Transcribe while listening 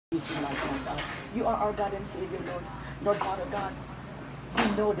this life, my God. You are our God and Savior, Lord. Lord, Father God,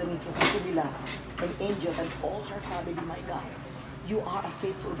 you know the needs of Jamila and Angel and all her family, my God. You are a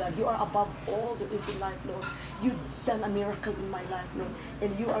faithful God. You are above all there is in life, Lord. You've done a miracle in my life, Lord.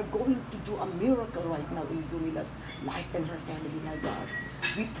 And you are going to do a miracle right now in Zumila's life and her family, my God.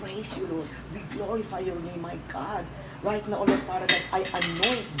 We praise you, Lord. We glorify your name, my God. Right now, Lord Father God, I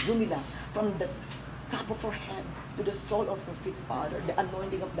anoint Zumila from the top of her head to the sole of her feet, Father. The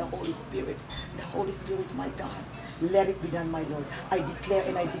anointing of the Holy Spirit. The Holy Spirit, my God. Let it be done, my Lord. I declare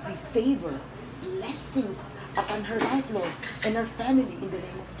and I decree favor, blessings upon her life, Lord, and her family in the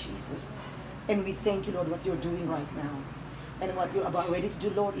name of Jesus. And we thank you, Lord, what you're doing right now and what you're about ready to do,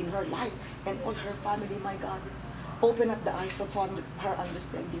 Lord, in her life and all her family, my God. Open up the eyes of her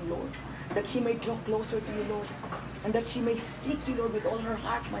understanding, Lord, that she may draw closer to you, Lord, and that she may seek you, Lord, with all her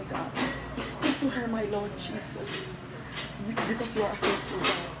heart, my God. Speak to her, my Lord Jesus, because you are a faithful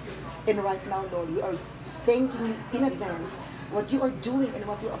God. And right now, Lord, we are thanking you in advance what you are doing and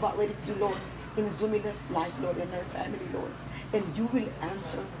what you're about ready to do, Lord, in Zumila's life, Lord, and her family, Lord. And you will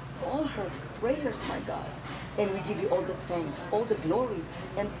answer all her prayers, my God. And we give you all the thanks, all the glory,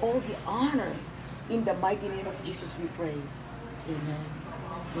 and all the honor. In the mighty name of Jesus we pray. Amen.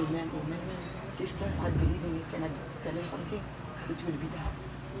 Amen. Amen. Sister, I believe in you. Can I tell you something? It will be done.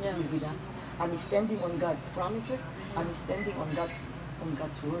 Yeah. It will be done. I'm standing on God's promises. I'm standing on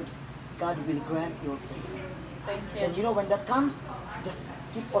God's words. God will grant your prayer. Thank you. And you know when that comes, just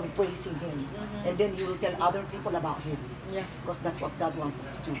keep on praising Him. And then you will tell other people about Him. Yeah. Because that's what God wants us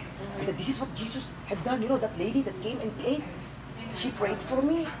to do. I said, this is what Jesus had done. You know, that lady that came and ate, she prayed for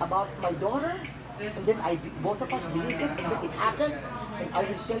me about my daughter. And then both of us believed it, and then it happened. And I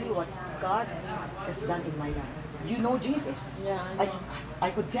will tell you what God has done in my life. You know Jesus. Yeah,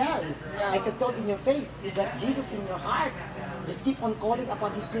 I could tell. Yeah. I could tell in your face. You got Jesus in your heart. Just keep on calling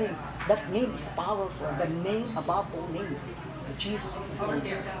upon His name. That name is powerful. The name above all names. Jesus is His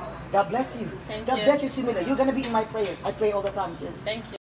name. God bless you. Thank God you. bless you, Simila. You're going to be in my prayers. I pray all the time, sis. Thank you.